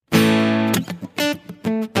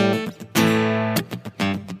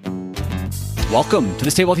Welcome to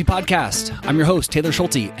the Stay Wealthy Podcast. I'm your host, Taylor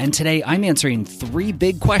Schulte, and today I'm answering three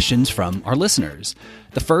big questions from our listeners.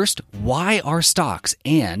 The first, why are stocks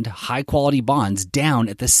and high-quality bonds down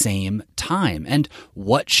at the same time? And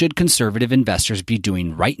what should conservative investors be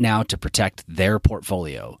doing right now to protect their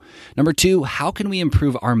portfolio? Number two, how can we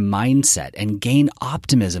improve our mindset and gain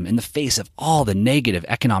optimism in the face of all the negative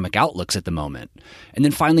economic outlooks at the moment? And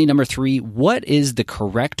then finally, number three, what is the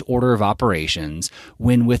correct order of operations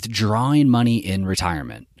when withdrawing money in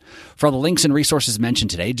retirement? For all the links and resources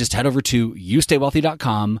mentioned today, just head over to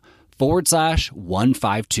youstaywealthy.com/152.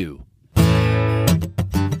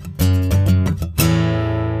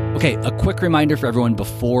 Okay, a quick reminder for everyone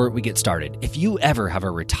before we get started. If you ever have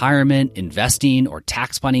a retirement, investing, or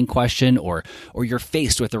tax planning question, or you're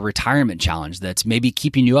faced with a retirement challenge that's maybe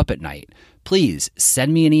keeping you up at night, please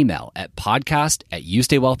send me an email at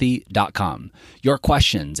podcast@youstaywealthy.com. Your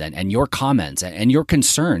questions and your comments and your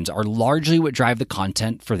concerns are largely what drive the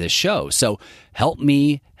content for this show. So help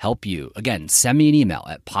me help you. Again, send me an email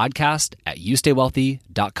at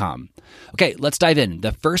podcast@youstaywealthy.com. Okay, let's dive in.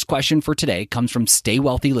 The first question for today comes from Stay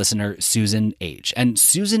Wealthy listener Susan H. And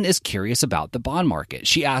Susan is curious about the bond market.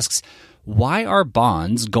 She asks, why are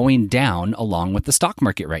bonds going down along with the stock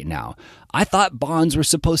market right now? I thought bonds were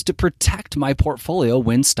supposed to protect my portfolio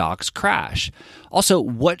when stocks crash. Also,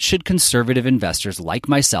 what should conservative investors like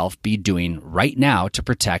myself be doing right now to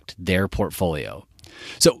protect their portfolio?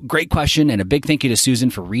 So great question, and a big thank you to Susan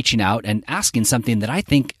for reaching out and asking something that I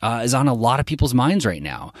think is on a lot of people's minds right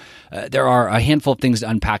now. There are a handful of things to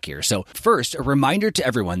unpack here. So first, a reminder to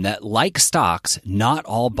everyone that like stocks, not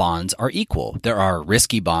all bonds are equal. There are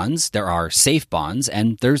risky bonds, there are safe bonds,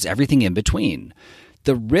 and there's everything in between.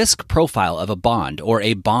 The risk profile of a bond or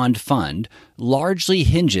a bond fund largely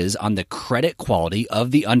hinges on the credit quality of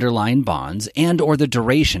the underlying bonds and or the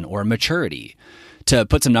duration or maturity. To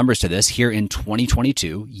put some numbers to this, here in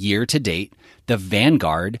 2022, year to date, the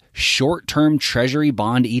Vanguard short-term Treasury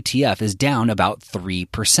bond ETF is down about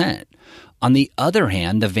 3%. On the other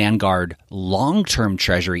hand, the Vanguard long-term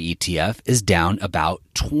Treasury ETF is down about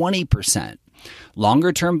 20%.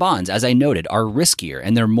 Longer-term bonds, as I noted, are riskier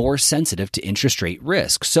and they're more sensitive to interest rate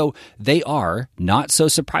risk. So they are, not so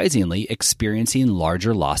surprisingly, experiencing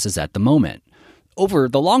larger losses at the moment. Over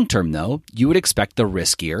the long term, though, you would expect the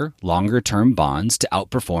riskier, longer-term bonds to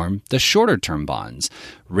outperform the shorter-term bonds.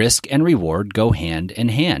 Risk and reward go hand in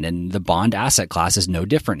hand, and the bond asset class is no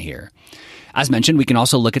different here. As mentioned, we can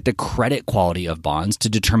also look at the credit quality of bonds to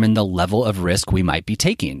determine the level of risk we might be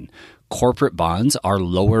taking. Corporate bonds are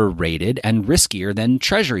lower rated and riskier than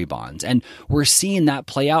Treasury bonds, and we're seeing that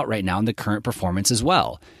play out right now in the current performance as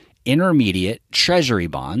well. Intermediate Treasury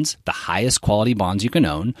bonds, the highest quality bonds you can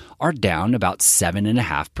own, are down about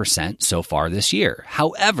 7.5% so far this year.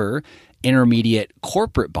 However, intermediate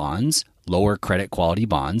corporate bonds, lower credit quality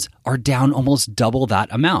bonds, are down almost double that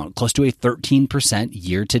amount, close to a 13%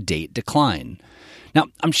 year-to-date decline. Now,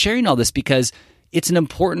 I'm sharing all this because it's an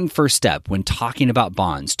important first step when talking about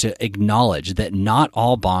bonds to acknowledge that not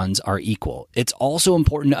all bonds are equal. It's also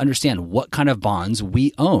important to understand what kind of bonds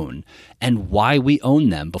we own and why we own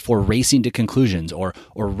them before racing to conclusions or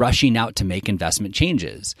rushing out to make investment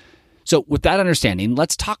changes. So with that understanding,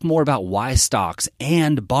 let's talk more about why stocks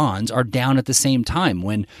and bonds are down at the same time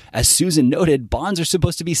when, as Susan noted, bonds are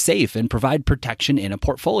supposed to be safe and provide protection in a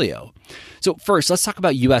portfolio. So first, let's talk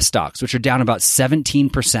about U.S. stocks, which are down about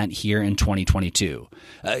 17% here in 2022.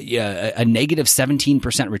 A negative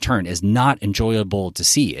 17% return is not enjoyable to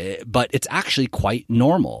see, but it's actually quite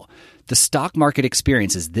normal. The stock market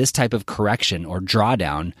experiences this type of correction or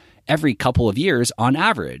drawdown every couple of years on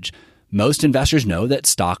average. Most investors know that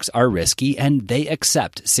stocks are risky and they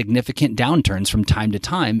accept significant downturns from time to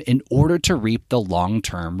time in order to reap the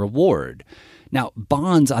long-term reward. Now,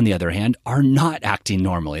 bonds, on the other hand, are not acting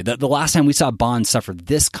normally. The last time we saw bonds suffer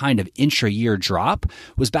this kind of intra-year drop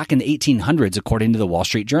was back in the 1800s, according to the Wall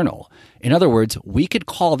Street Journal. In other words, we could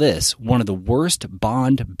call this one of the worst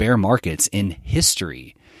bond bear markets in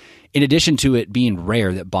history. In addition to it being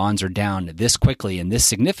rare that bonds are down this quickly and this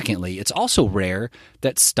significantly, it's also rare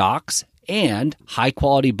that stocks and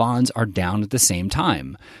high-quality bonds are down at the same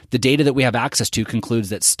time. The data that we have access to concludes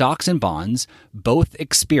that stocks and bonds both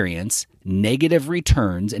experience negative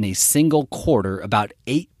returns in a single quarter about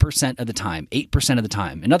 8% of the time. 8% of the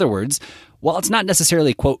time. In other words, while it's not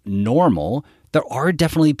necessarily, quote, normal, there are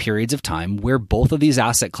definitely periods of time where both of these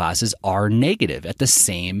asset classes are negative at the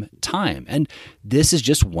same time. And this is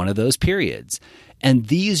just one of those periods. And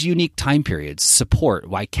these unique time periods support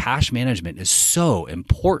why cash management is so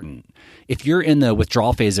important. If you're in the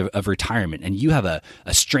withdrawal phase of retirement and you have a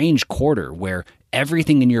strange quarter where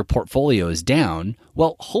everything in your portfolio is down,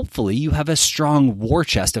 well, hopefully you have a strong war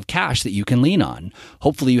chest of cash that you can lean on.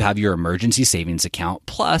 Hopefully you have your emergency savings account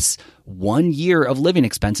plus 1 year of living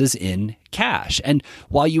expenses in cash. And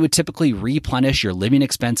while you would typically replenish your living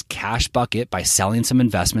expense cash bucket by selling some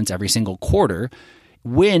investments every single quarter,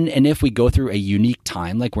 when and if we go through a unique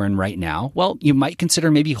time like we're in right now, well, you might consider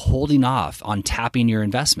maybe holding off on tapping your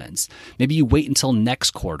investments. Maybe you wait until next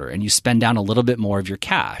quarter and you spend down a little bit more of your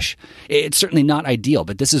cash. It's certainly not ideal,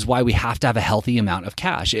 but this is why we have to have a healthy amount of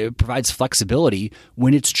cash. It provides flexibility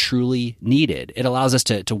when it's truly needed. It allows us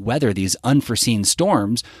to weather these unforeseen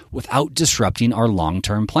storms without disrupting our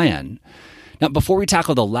long-term plan. Now, before we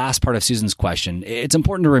tackle the last part of Susan's question, it's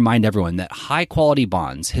important to remind everyone that high-quality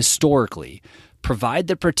bonds, historically, provide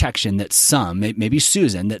the protection that some, maybe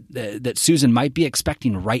Susan, that Susan might be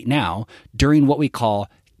expecting right now during what we call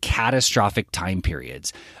catastrophic time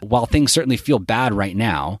periods. While things certainly feel bad right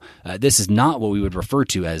now, this is not what we would refer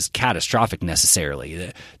to as catastrophic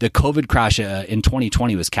necessarily. The COVID crash in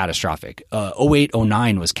 2020 was catastrophic.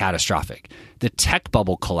 08-09 was catastrophic. The tech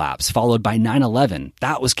bubble collapse followed by 9/11,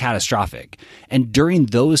 that was catastrophic. And during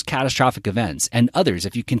those catastrophic events, and others,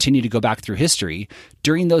 if you continue to go back through history,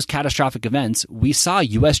 during those catastrophic events, we saw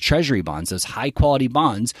U.S. Treasury bonds, those high-quality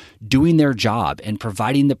bonds, doing their job and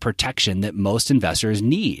providing the protection that most investors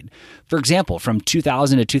need. For example, from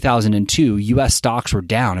 2000 to 2002, U.S. stocks were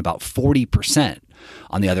down about 40%.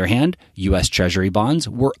 On the other hand, U.S. Treasury bonds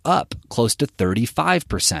were up close to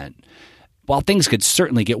 35%. While things could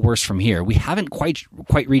certainly get worse from here, we haven't quite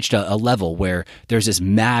reached a level where there's this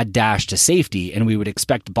mad dash to safety and we would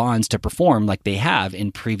expect bonds to perform like they have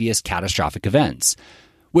in previous catastrophic events.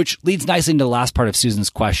 Which leads nicely into the last part of Susan's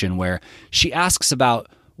question, where she asks about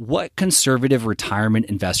what conservative retirement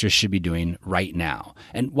investors should be doing right now.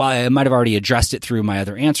 And while I might have already addressed it through my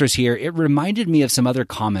other answers here, it reminded me of some other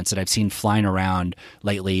comments that I've seen flying around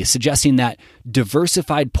lately, suggesting that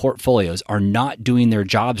diversified portfolios are not doing their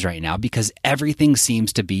jobs right now because everything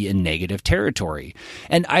seems to be in negative territory.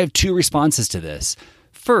 And I have two responses to this.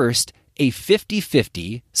 First, a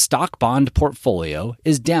 50-50 stock bond portfolio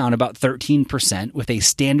is down about 13% with a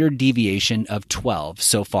standard deviation of 12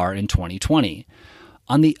 so far in 2020.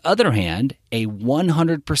 On the other hand, a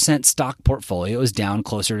 100% stock portfolio is down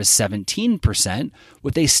closer to 17%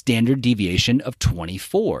 with a standard deviation of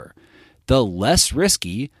 24. The less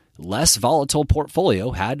risky, less volatile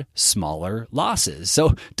portfolio had smaller losses.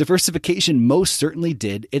 So diversification most certainly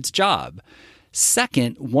did its job.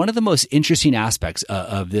 Second, one of the most interesting aspects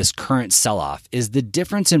of this current sell-off is the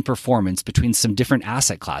difference in performance between some different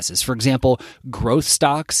asset classes. For example, growth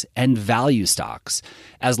stocks and value stocks.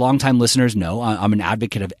 As longtime listeners know, I'm an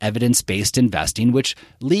advocate of evidence-based investing, which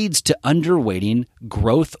leads to underweighting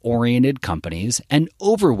growth-oriented companies and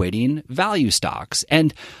overweighting value stocks.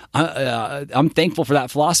 And I'm thankful for that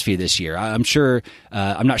philosophy this year. I'm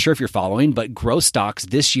not sure if you're following, but growth stocks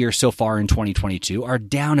this year so far in 2022 are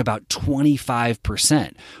down about 25%,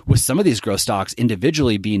 with some of these growth stocks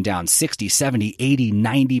individually being down 60, 70, 80,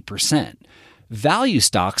 90%. Value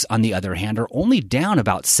stocks, on the other hand, are only down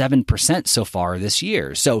about 7% so far this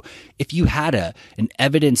year. So if you had an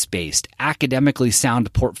evidence-based, academically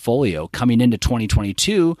sound portfolio coming into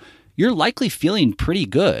 2022, you're likely feeling pretty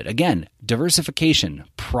good. Again, diversification,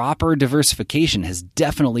 proper diversification has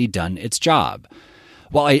definitely done its job.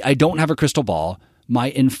 While I don't have a crystal ball, my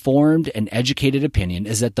informed and educated opinion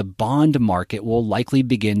is that the bond market will likely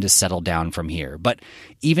begin to settle down from here. But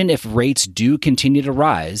even if rates do continue to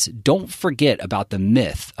rise, don't forget about the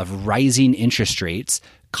myth of rising interest rates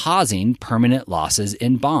causing permanent losses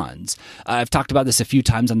in bonds. I've talked about this a few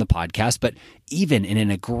times on the podcast, but even in an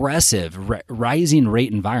aggressive rising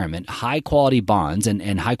rate environment, high-quality bonds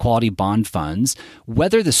and high-quality bond funds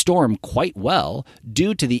weather the storm quite well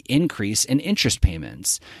due to the increase in interest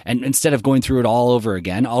payments. And instead of going through it all over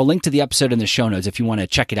again, I'll link to the episode in the show notes if you want to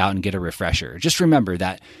check it out and get a refresher. Just remember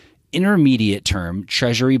that intermediate-term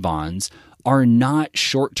Treasury bonds are not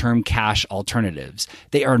short-term cash alternatives.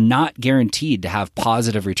 They are not guaranteed to have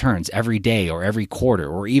positive returns every day or every quarter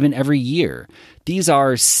or even every year. These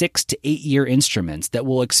are 6 to 8 year instruments that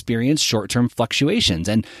will experience short-term fluctuations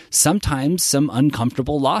and sometimes some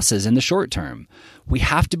uncomfortable losses in the short term. We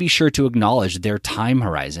have to be sure to acknowledge their time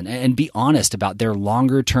horizon and be honest about their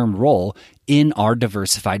longer-term role in our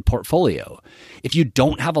diversified portfolio. If you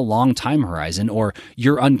don't have a long time horizon or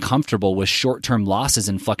you're uncomfortable with short-term losses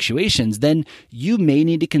and fluctuations, then then you may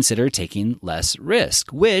need to consider taking less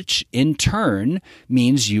risk, which in turn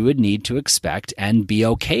means you would need to expect and be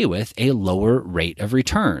okay with a lower rate of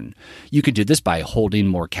return. You could do this by holding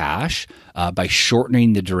more cash, by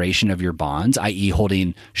shortening the duration of your bonds, i.e.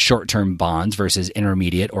 holding short-term bonds versus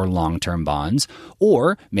intermediate or long-term bonds,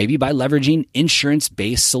 or maybe by leveraging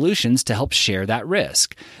insurance-based solutions to help share that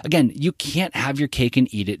risk. Again, you can't have your cake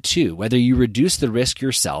and eat it too. Whether you reduce the risk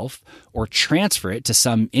yourself or transfer it to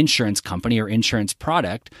some insurance company or insurance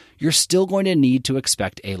product, you're still going to need to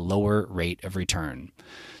expect a lower rate of return.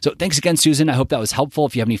 So thanks again, Susan. I hope that was helpful.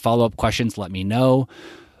 If you have any follow-up questions, let me know.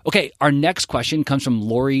 Okay, our next question comes from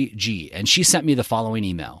Lori G, and she sent me the following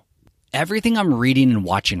email. Everything I'm reading and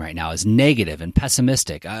watching right now is negative and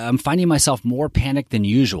pessimistic. I'm finding myself more panicked than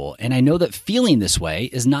usual, and I know that feeling this way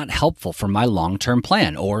is not helpful for my long-term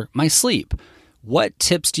plan or my sleep. What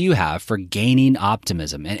tips do you have for gaining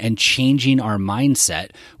optimism and changing our mindset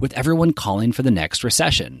with everyone calling for the next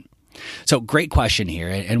recession? So great question here.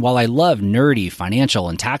 And while I love nerdy financial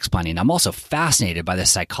and tax planning, I'm also fascinated by the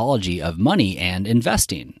psychology of money and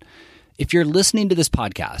investing. If you're listening to this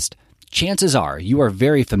podcast, chances are you are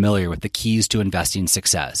very familiar with the keys to investing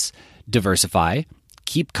success. Diversify,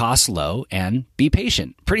 keep costs low, and be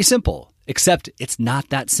patient. Pretty simple, except it's not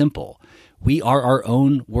that simple. We are our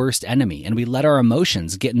own worst enemy, and we let our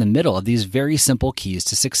emotions get in the middle of these very simple keys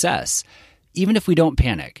to success. Even if we don't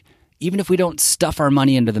panic, even if we don't stuff our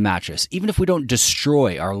money into the mattress, even if we don't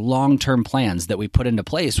destroy our long-term plans that we put into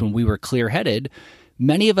place when we were clear-headed,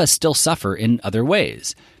 many of us still suffer in other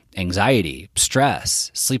ways. Anxiety, stress,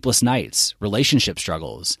 sleepless nights, relationship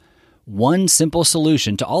struggles. One simple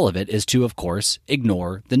solution to all of it is to, of course,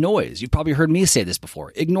 ignore the noise. You've probably heard me say this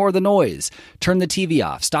before. Ignore the noise. Turn the TV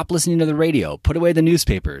off. Stop listening to the radio. Put away the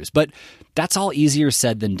newspapers. But that's all easier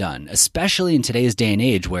said than done, especially in today's day and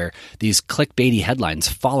age where these clickbaity headlines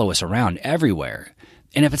follow us around everywhere.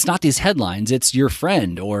 And if it's not these headlines, it's your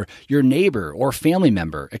friend or your neighbor or family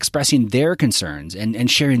member expressing their concerns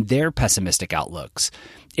and sharing their pessimistic outlooks.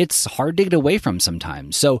 It's hard to get away from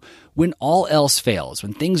sometimes. So when all else fails,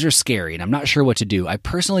 when things are scary and I'm not sure what to do, I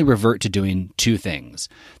personally revert to doing two things.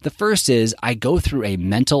 The first is I go through a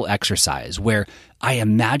mental exercise where I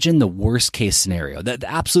imagine the worst case scenario, the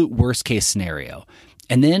absolute worst case scenario.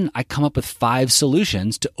 And then I come up with 5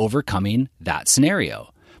 solutions to overcoming that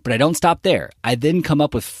scenario. But I don't stop there. I then come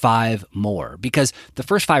up with 5 more because the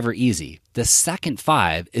first 5 are easy. The second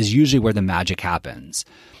 5 is usually where the magic happens.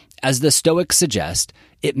 As the Stoics suggest,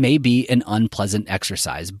 it may be an unpleasant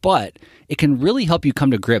exercise, but it can really help you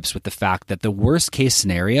come to grips with the fact that the worst case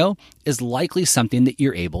scenario is likely something that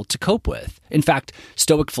you're able to cope with. In fact,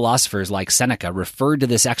 Stoic philosophers like Seneca referred to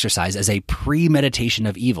this exercise as a premeditation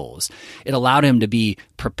of evils. It allowed him to be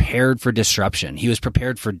prepared for disruption. He was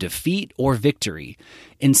prepared for defeat or victory.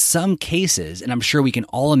 In some cases, and I'm sure we can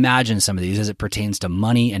all imagine some of these as it pertains to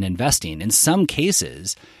money and investing, in some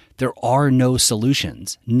cases, there are no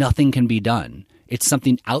solutions. Nothing can be done. It's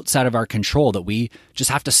something outside of our control that we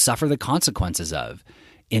just have to suffer the consequences of.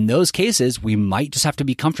 In those cases, we might just have to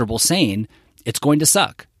be comfortable saying, it's going to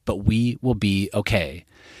suck, but we will be okay.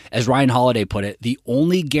 As Ryan Holiday put it, the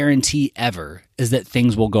only guarantee ever is that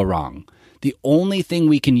things will go wrong. The only thing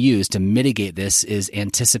we can use to mitigate this is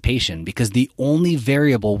anticipation, because the only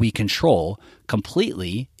variable we control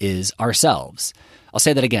completely is ourselves. I'll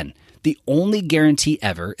say that again. The only guarantee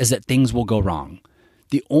ever is that things will go wrong.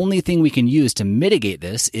 The only thing we can use to mitigate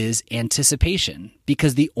this is anticipation,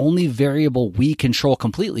 because the only variable we control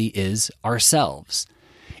completely is ourselves.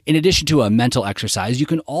 In addition to a mental exercise, you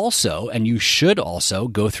can also, and you should also,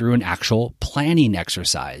 go through an actual planning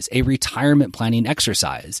exercise, a retirement planning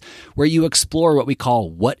exercise, where you explore what we call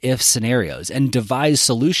what-if scenarios and devise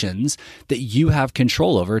solutions that you have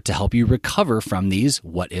control over to help you recover from these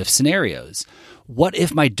what-if scenarios. What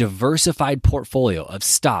if my diversified portfolio of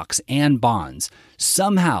stocks and bonds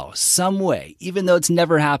somehow, some way, even though it's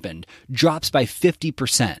never happened, drops by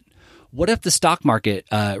 50%? What if the stock market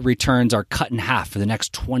returns are cut in half for the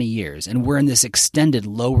next 20 years and we're in this extended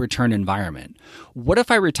low return environment? What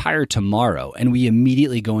if I retire tomorrow and we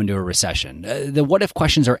immediately go into a recession? The what if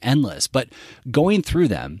questions are endless, but going through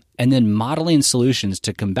them and then modeling solutions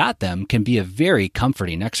to combat them can be a very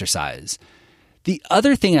comforting exercise. The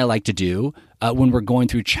other thing I like to do when we're going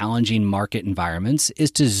through challenging market environments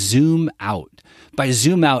is to zoom out. By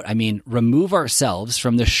zoom out, I mean remove ourselves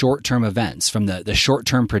from the short-term events, from the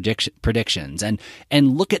short-term predictions, and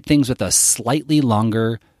look at things with a slightly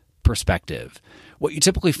longer perspective. What you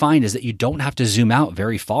typically find is that you don't have to zoom out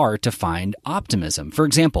very far to find optimism. For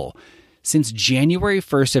example, since January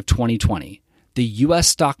 1st of 2020, the U.S.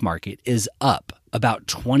 stock market is up about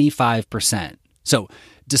 25%. So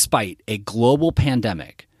despite a global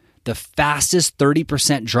pandemic, the fastest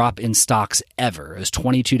 30% drop in stocks ever is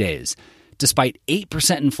 22 days, despite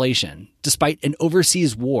 8% inflation, despite an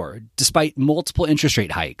overseas war, despite multiple interest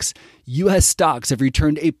rate hikes, U.S. stocks have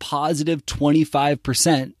returned a positive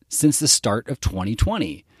 25% since the start of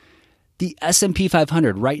 2020. The S&P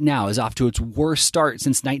 500 right now is off to its worst start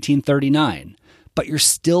since 1939, but you're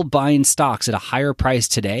still buying stocks at a higher price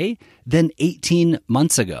today than 18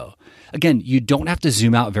 months ago. Again, you don't have to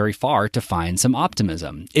zoom out very far to find some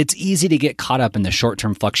optimism. It's easy to get caught up in the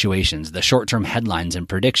short-term fluctuations, the short-term headlines and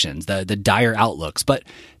predictions, the dire outlooks, but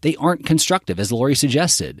they aren't constructive, as Lori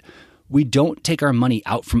suggested. We don't take our money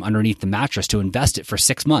out from underneath the mattress to invest it for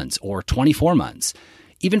 6 months or 24 months.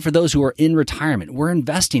 Even for those who are in retirement, we're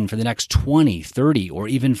investing for the next 20, 30, or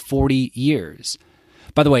even 40 years.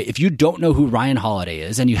 By the way, if you don't know who Ryan Holiday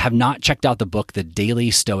is and you have not checked out the book, The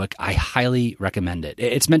Daily Stoic, I highly recommend it.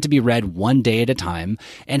 It's meant to be read one day at a time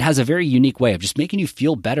and has a very unique way of just making you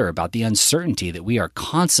feel better about the uncertainty that we are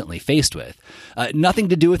constantly faced with. Nothing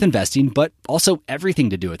to do with investing, but also everything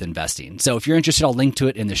to do with investing. So if you're interested, I'll link to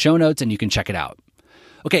it in the show notes and you can check it out.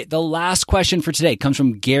 Okay, the last question for today comes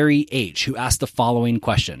from Gary H., who asked the following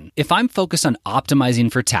question. If I'm focused on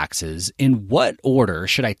optimizing for taxes, in what order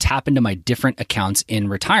should I tap into my different accounts in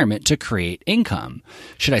retirement to create income?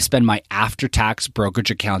 Should I spend my after-tax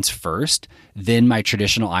brokerage accounts first, then my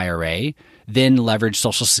traditional IRA, then leverage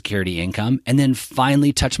Social Security income, and then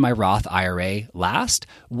finally touch my Roth IRA last?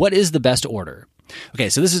 What is the best order? Okay,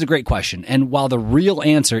 so this is a great question. And while the real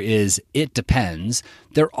answer is it depends,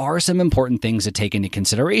 there are some important things to take into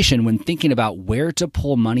consideration when thinking about where to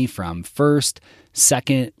pull money from first,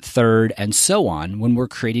 second, third, and so on when we're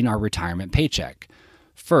creating our retirement paycheck.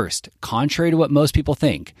 First, contrary to what most people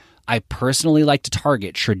think, I personally like to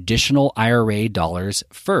target traditional IRA dollars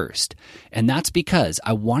first. And that's because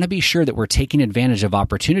I want to be sure that we're taking advantage of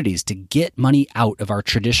opportunities to get money out of our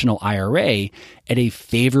traditional IRA at a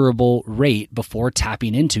favorable rate before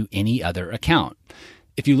tapping into any other account.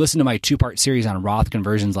 If you listen to my 2-part series on Roth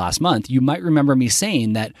conversions last month, you might remember me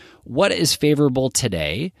saying that what is favorable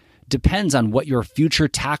today depends on what your future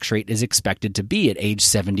tax rate is expected to be at age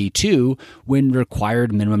 72 when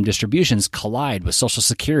required minimum distributions collide with Social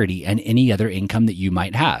Security and any other income that you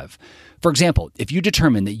might have. For example, if you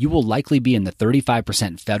determine that you will likely be in the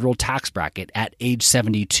 35% federal tax bracket at age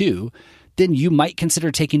 72, then you might consider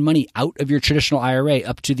taking money out of your traditional IRA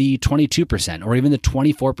up to the 22% or even the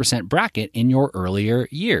 24% bracket in your earlier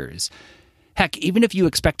years. Heck, even if you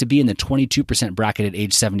expect to be in the 22% bracket at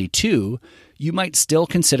age 72, you might still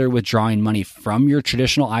consider withdrawing money from your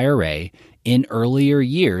traditional IRA in earlier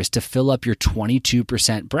years to fill up your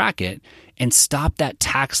 22% bracket and stop that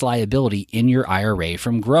tax liability in your IRA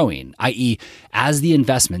from growing, i.e., as the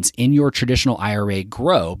investments in your traditional IRA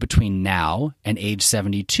grow between now and age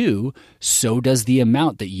 72, so does the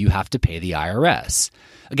amount that you have to pay the IRS.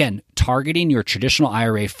 Again, targeting your traditional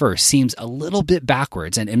IRA first seems a little bit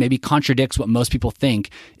backwards and maybe contradicts what most people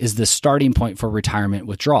think is the starting point for retirement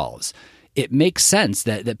withdrawals. It makes sense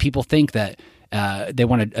that people think that they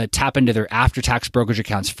want to tap into their after-tax brokerage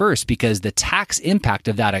accounts first because the tax impact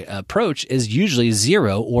of that approach is usually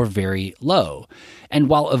zero or very low. And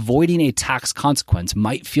while avoiding a tax consequence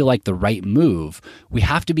might feel like the right move, we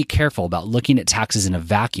have to be careful about looking at taxes in a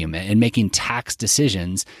vacuum and making tax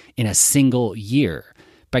decisions in a single year.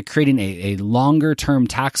 By creating a longer-term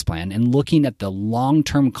tax plan and looking at the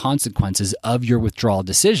long-term consequences of your withdrawal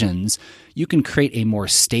decisions, you can create a more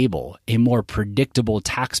stable, a more predictable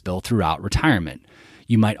tax bill throughout retirement.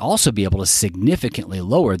 You might also be able to significantly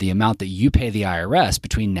lower the amount that you pay the IRS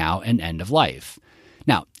between now and end of life.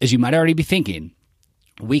 Now, as you might already be thinking,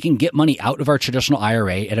 we can get money out of our traditional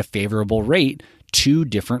IRA at a favorable rate 2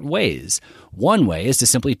 different ways. One way is to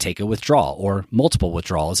simply take a withdrawal or multiple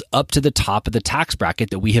withdrawals up to the top of the tax bracket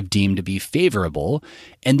that we have deemed to be favorable,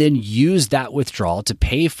 and then use that withdrawal to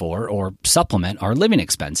pay for or supplement our living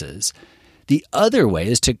expenses. The other way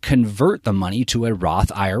is to convert the money to a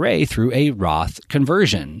Roth IRA through a Roth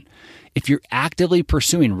conversion. If you're actively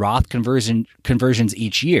pursuing Roth conversions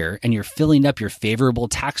each year and you're filling up your favorable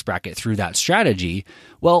tax bracket through that strategy,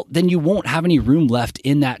 well, then you won't have any room left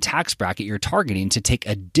in that tax bracket you're targeting to take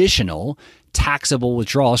additional taxable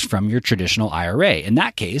withdrawals from your traditional IRA. In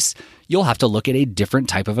that case, you'll have to look at a different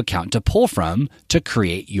type of account to pull from to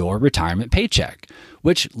create your retirement paycheck,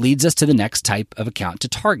 which leads us to the next type of account to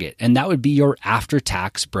target, and that would be your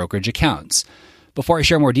after-tax brokerage accounts. Before I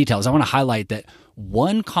share more details, I want to highlight that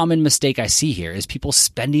one common mistake I see here is people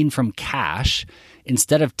spending from cash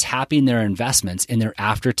instead of tapping their investments in their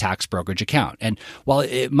after-tax brokerage account. And while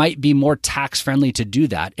it might be more tax-friendly to do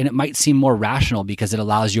that, and it might seem more rational because it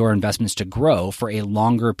allows your investments to grow for a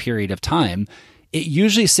longer period of time, it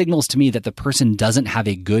usually signals to me that the person doesn't have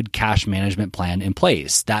a good cash management plan in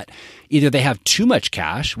place, that either they have too much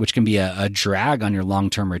cash, which can be a drag on your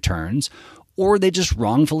long-term returns, or they just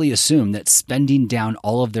wrongfully assume that spending down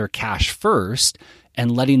all of their cash first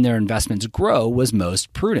and letting their investments grow was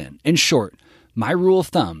most prudent. In short, my rule of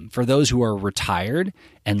thumb for those who are retired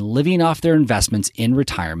and living off their investments in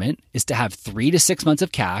retirement is to have 3 to 6 months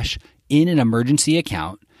of cash in an emergency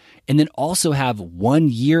account, and then also have 1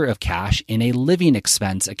 year of cash in a living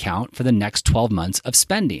expense account for the next 12 months of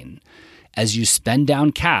spending. As you spend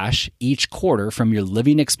down cash each quarter from your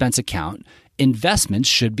living expense account, investments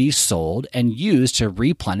should be sold and used to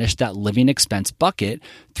replenish that living expense bucket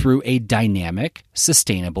through a dynamic,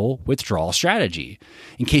 sustainable withdrawal strategy.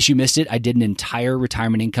 In case you missed it, I did an entire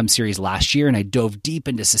retirement income series last year, and I dove deep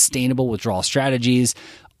into sustainable withdrawal strategies.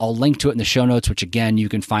 I'll link to it in the show notes, which again, you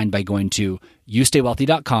can find by going to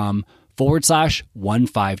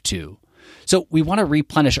youstaywealthy.com/152. So we want to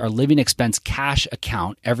replenish our living expense cash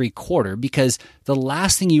account every quarter, because the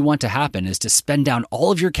last thing you want to happen is to spend down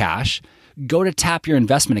all of your cash, go to tap your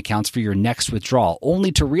investment accounts for your next withdrawal,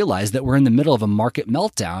 only to realize that we're in the middle of a market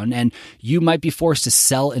meltdown and you might be forced to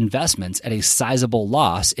sell investments at a sizable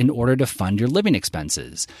loss in order to fund your living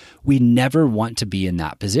expenses. We never want to be in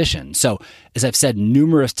that position. So, as I've said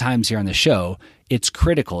numerous times here on the show, it's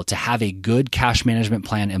critical to have a good cash management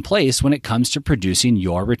plan in place when it comes to producing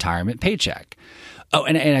your retirement paycheck. Oh,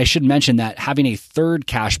 and I should mention that having a third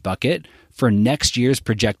cash bucket for next year's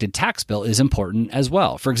projected tax bill is important as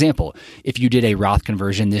well. For example, if you did a Roth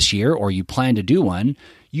conversion this year or you plan to do one,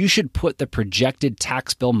 you should put the projected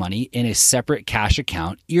tax bill money in a separate cash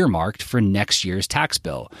account earmarked for next year's tax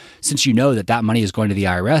bill. Since you know that that money is going to the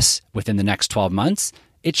IRS within the next 12 months,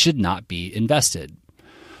 it should not be invested.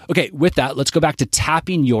 Okay, with that, let's go back to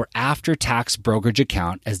tapping your after-tax brokerage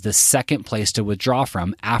account as the second place to withdraw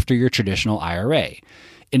from after your traditional IRA.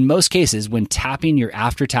 In most cases, when tapping your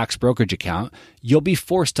after-tax brokerage account, you'll be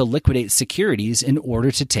forced to liquidate securities in order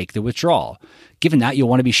to take the withdrawal. Given that, you'll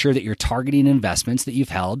want to be sure that you're targeting investments that you've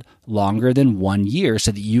held longer than 1 year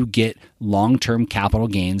so that you get long-term capital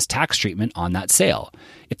gains tax treatment on that sale.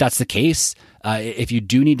 If that's the case, if you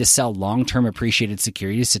do need to sell long-term appreciated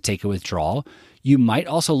securities to take a withdrawal, you might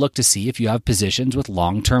also look to see if you have positions with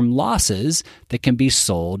long-term losses that can be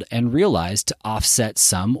sold and realized to offset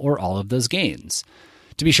some or all of those gains.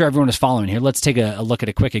 To be sure everyone is following here, let's take a look at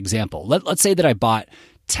a quick example. Let's say that I bought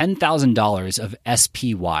 $10,000 of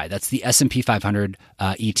SPY. That's the S&P 500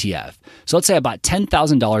 ETF. So let's say I bought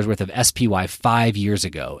 $10,000 worth of SPY 5 years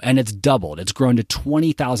ago, and it's doubled. It's grown to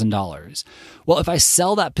 $20,000. Well, if I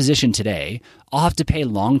sell that position today, I'll have to pay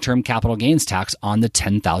long-term capital gains tax on the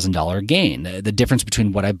 $10,000 gain, the difference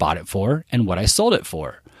between what I bought it for and what I sold it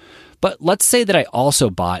for. But let's say that I also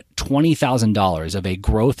bought $20,000 of a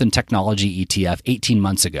growth and technology ETF 18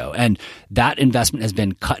 months ago, and that investment has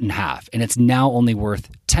been cut in half, and it's now only worth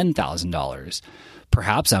 $10,000.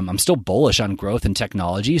 Perhaps I'm still bullish on growth and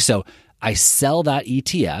technology, so I sell that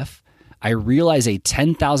ETF. I realize a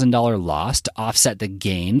 $10,000 loss to offset the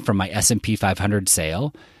gain from my S&P 500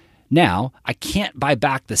 sale. Now, I can't buy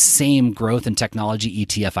back the same growth and technology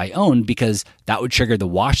ETF I owned because that would trigger the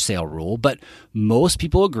wash sale rule. But most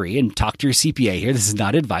people agree, and talk to your CPA here, this is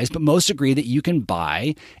not advice, but most agree that you can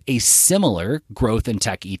buy a similar growth and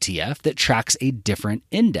tech ETF that tracks a different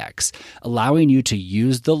index, allowing you to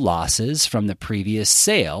use the losses from the previous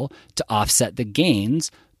sale to offset the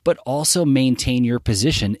gains, but also maintain your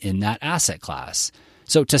position in that asset class.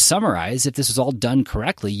 So to summarize, if this was all done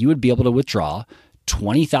correctly, you would be able to withdraw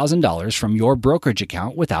 $20,000 from your brokerage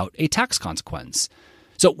account without a tax consequence.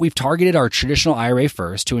 So we've targeted our traditional IRA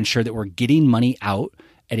first to ensure that we're getting money out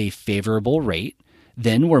at a favorable rate.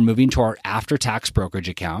 Then we're moving to our after-tax brokerage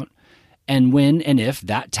account. And when and if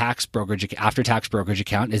that after-tax brokerage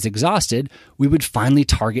account is exhausted, we would finally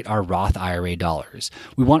target our Roth IRA dollars.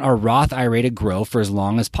 We want our Roth IRA to grow for as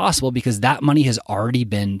long as possible because that money has already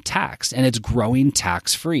been taxed and it's growing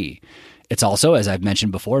tax-free. It's also, as I've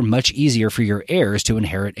mentioned before, much easier for your heirs to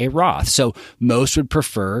inherit a Roth. So most would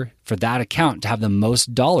prefer for that account to have the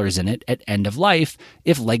most dollars in it at end of life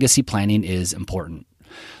if legacy planning is important.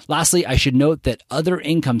 Lastly, I should note that other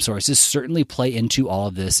income sources certainly play into all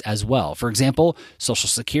of this as well. For example, Social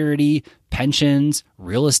Security, pensions,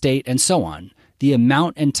 real estate, and so on. the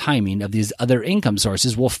amount and timing of these other income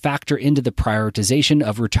sources will factor into the prioritization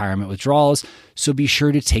of retirement withdrawals, so be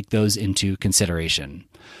sure to take those into consideration.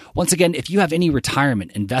 Once again, if you have any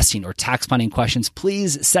retirement, investing, or tax planning questions,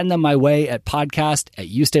 please send them my way at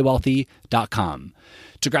podcast@youstaywealthy.com.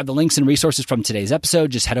 To grab the links and resources from today's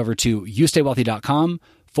episode, just head over to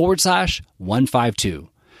youstaywealthy.com/152.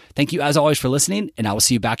 Thank you as always for listening, and I will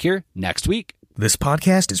see you back here next week. This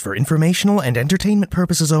podcast is for informational and entertainment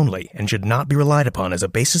purposes only and should not be relied upon as a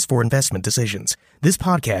basis for investment decisions. This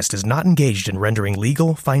podcast is not engaged in rendering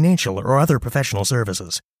legal, financial, or other professional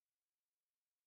services.